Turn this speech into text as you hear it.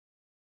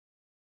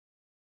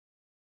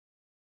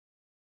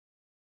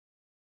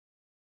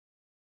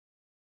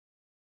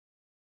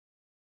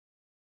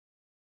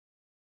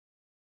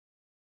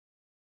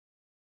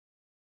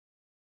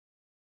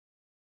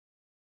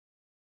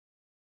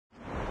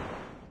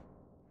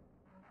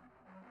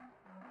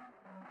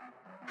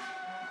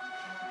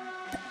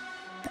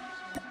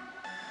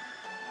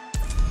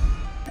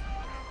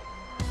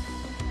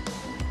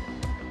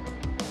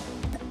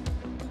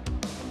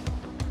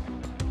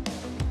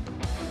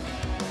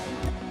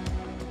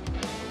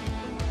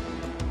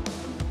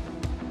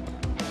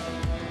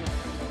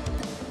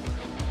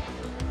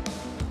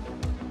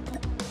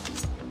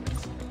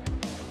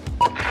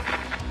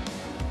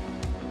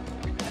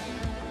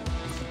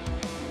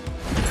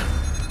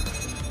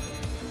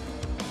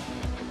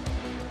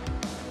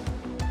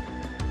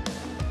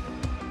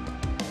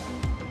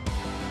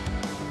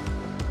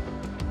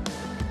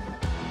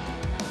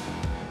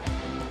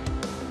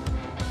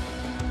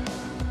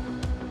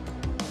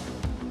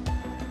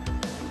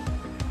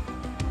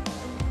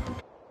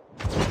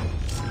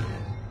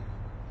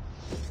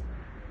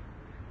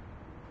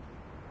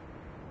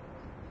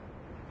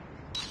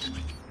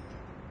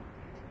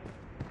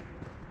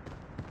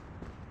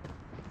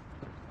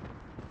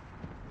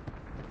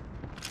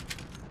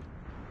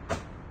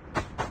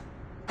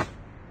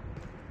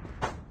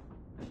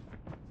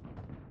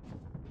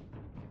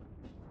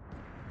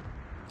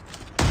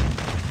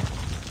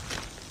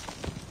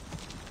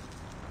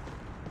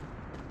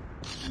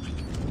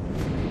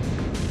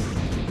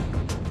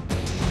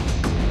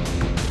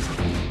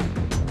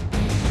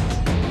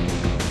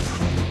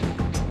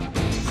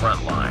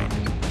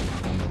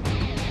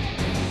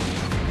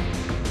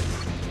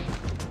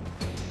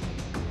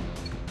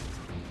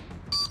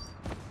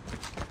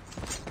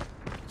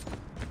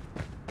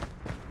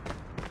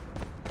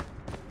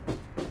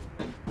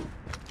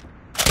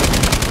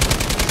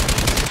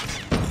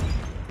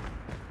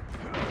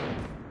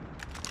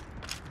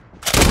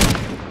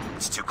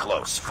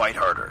close. Fight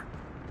harder.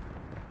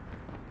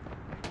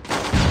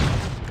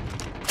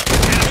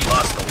 Enemy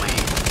lost the lead.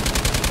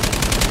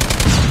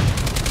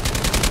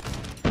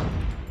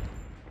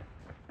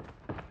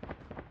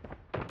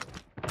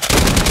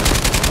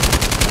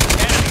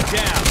 Enemy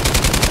down.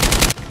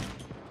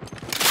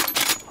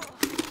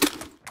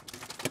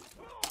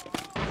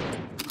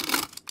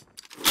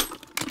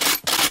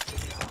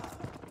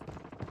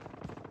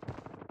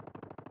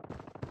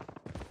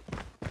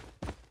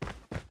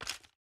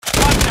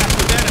 Contact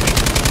with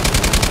enemy.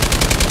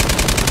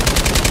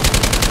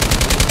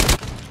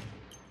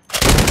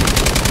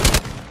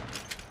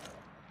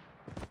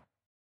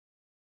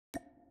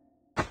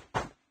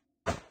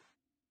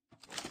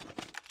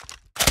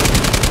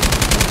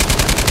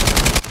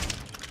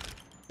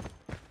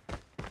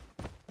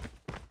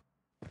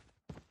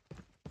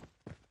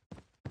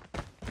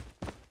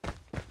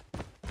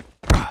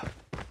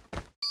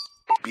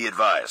 Be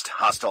advised,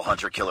 hostile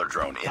hunter-killer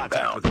drone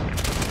inbound. I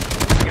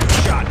got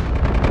shot.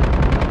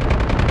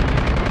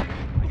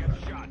 I got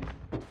shot.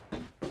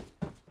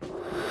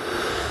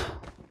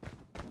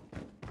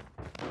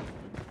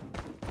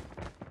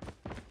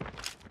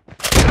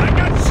 I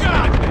got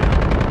shot.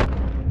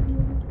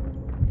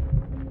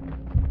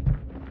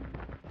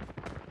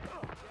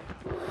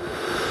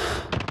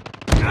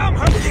 I'm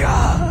hurt.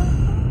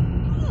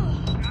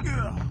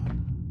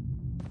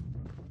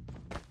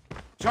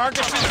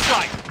 Targets in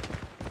sight.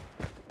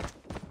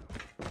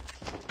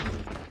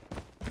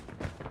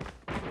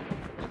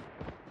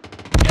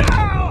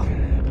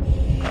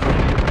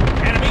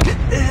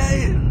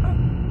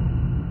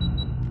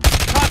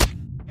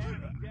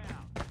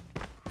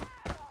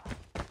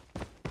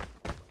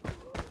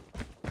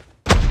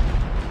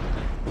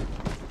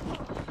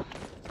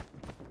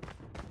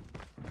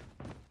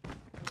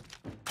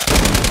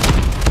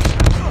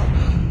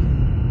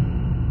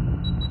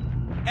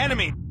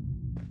 Enemy!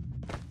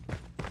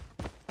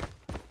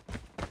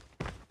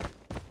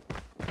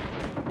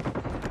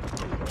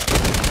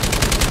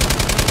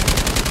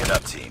 Get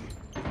up, team.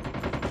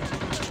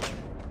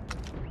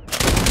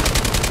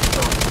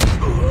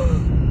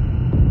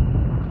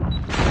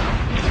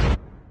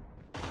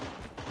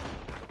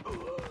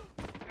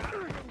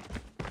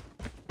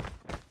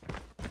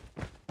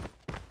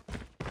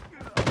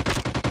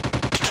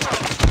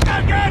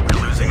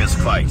 We're losing this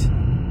fight.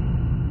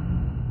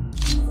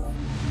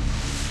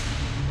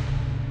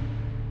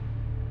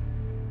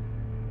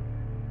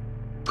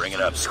 Bring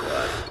it up,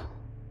 squad.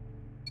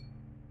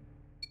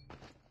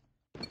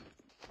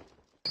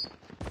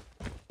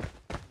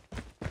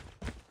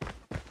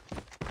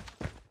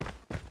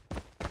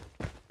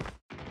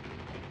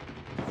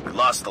 We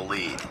lost the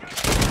lead.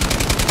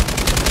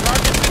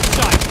 Targets in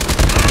sight!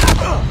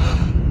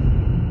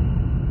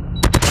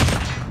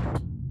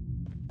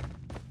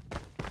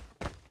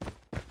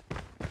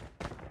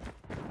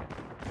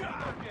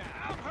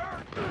 I'm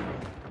hurt!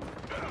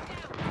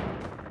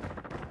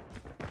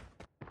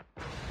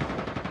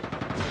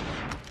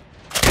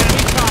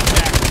 Enemy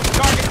contact!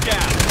 Target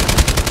down!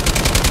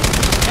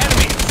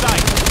 Enemy in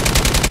sight!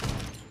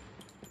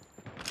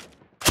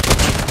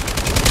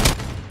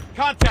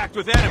 Contact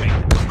with enemy!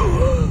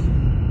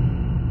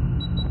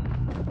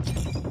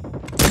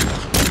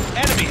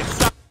 Enemy in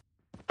sight!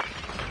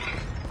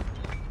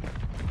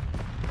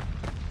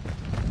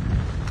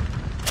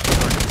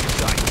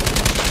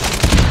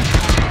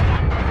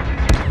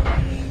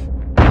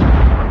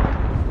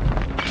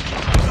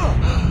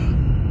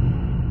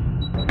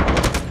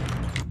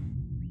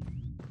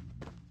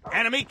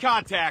 Enemy contact! Enemy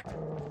contact!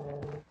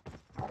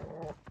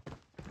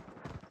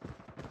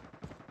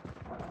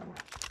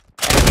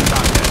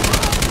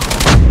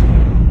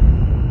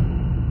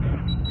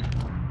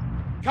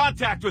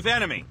 Contact with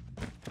enemy!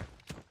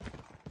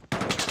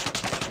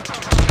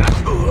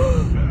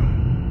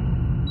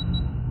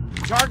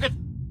 Target!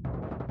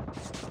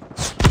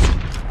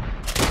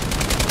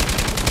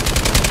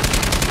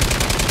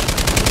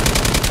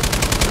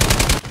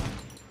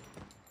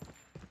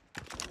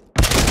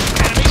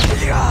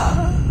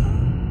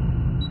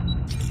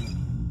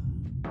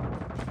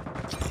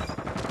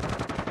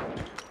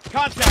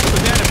 Contact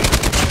with enemy!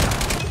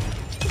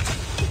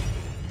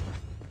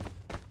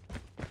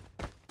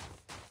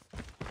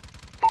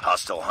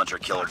 Hostile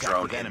hunter-killer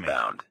drone with enemy.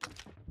 inbound.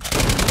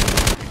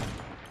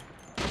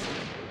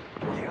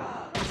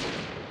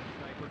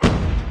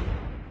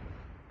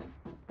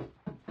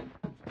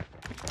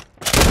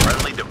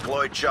 Friendly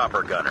deployed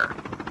chopper gunner.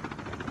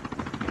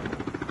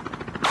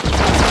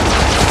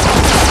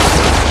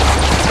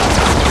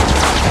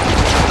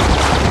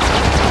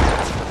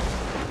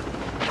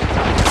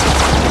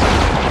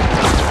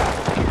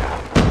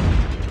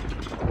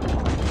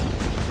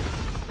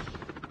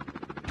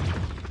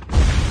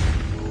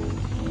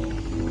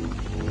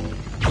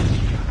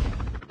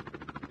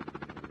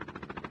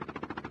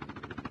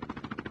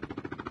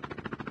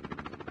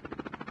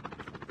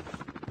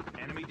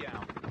 Enemy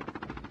down.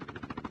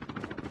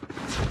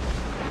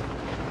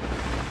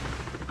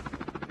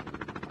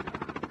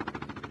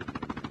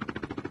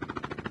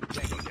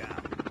 Tango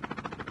down.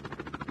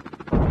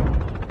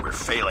 We're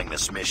failing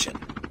this mission.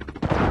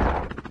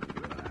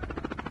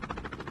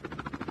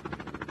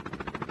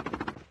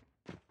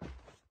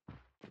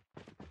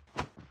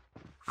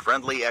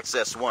 Friendly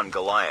XS-1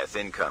 Goliath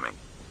incoming.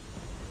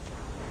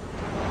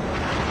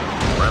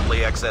 Friendly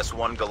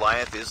XS-1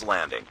 Goliath is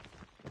landing.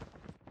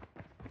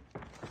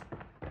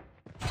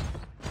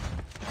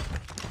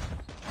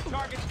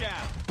 Target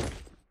down.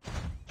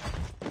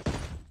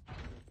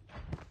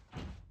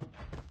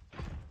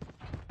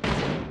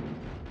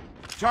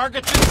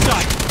 Target's in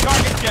sight.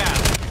 Target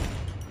down.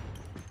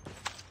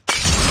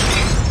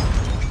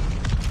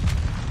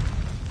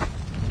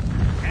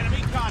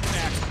 Enemy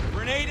contact.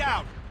 Grenade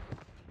out.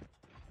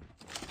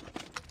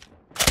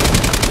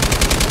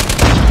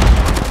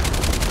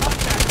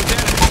 Contact with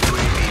enemy.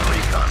 UAV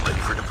recon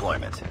ready for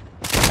deployment.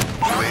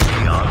 UAV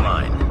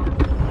online.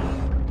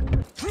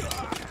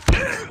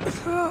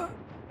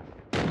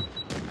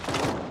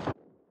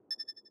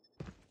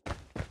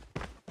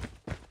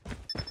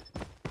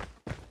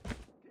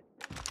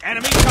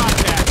 Enemy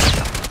contact.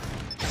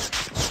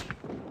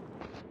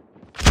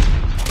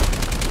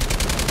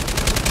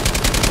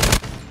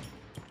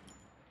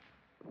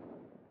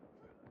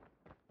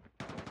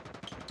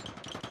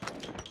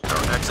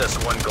 Our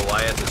XS-1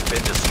 Goliath has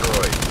been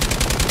destroyed.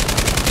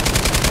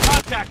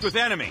 Contact with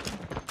enemy.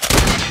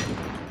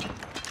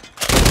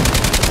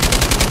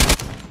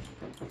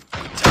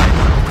 We tied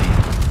for the lead.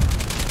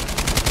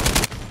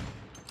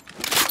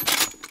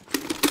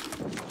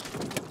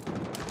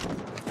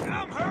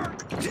 I'm hurt.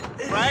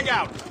 Frag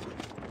out.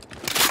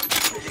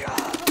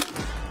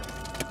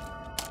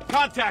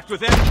 Contact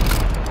with enemy.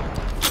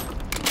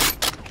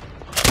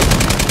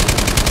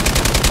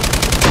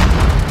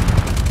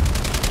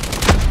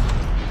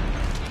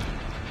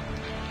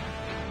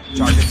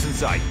 Targets in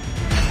sight.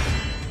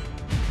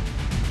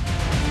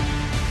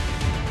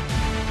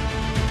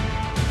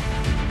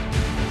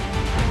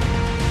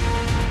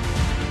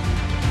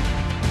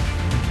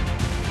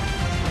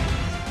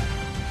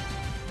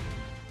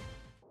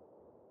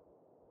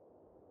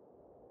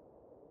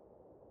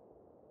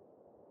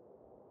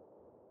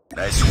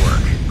 Nice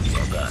work.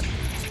 Well done.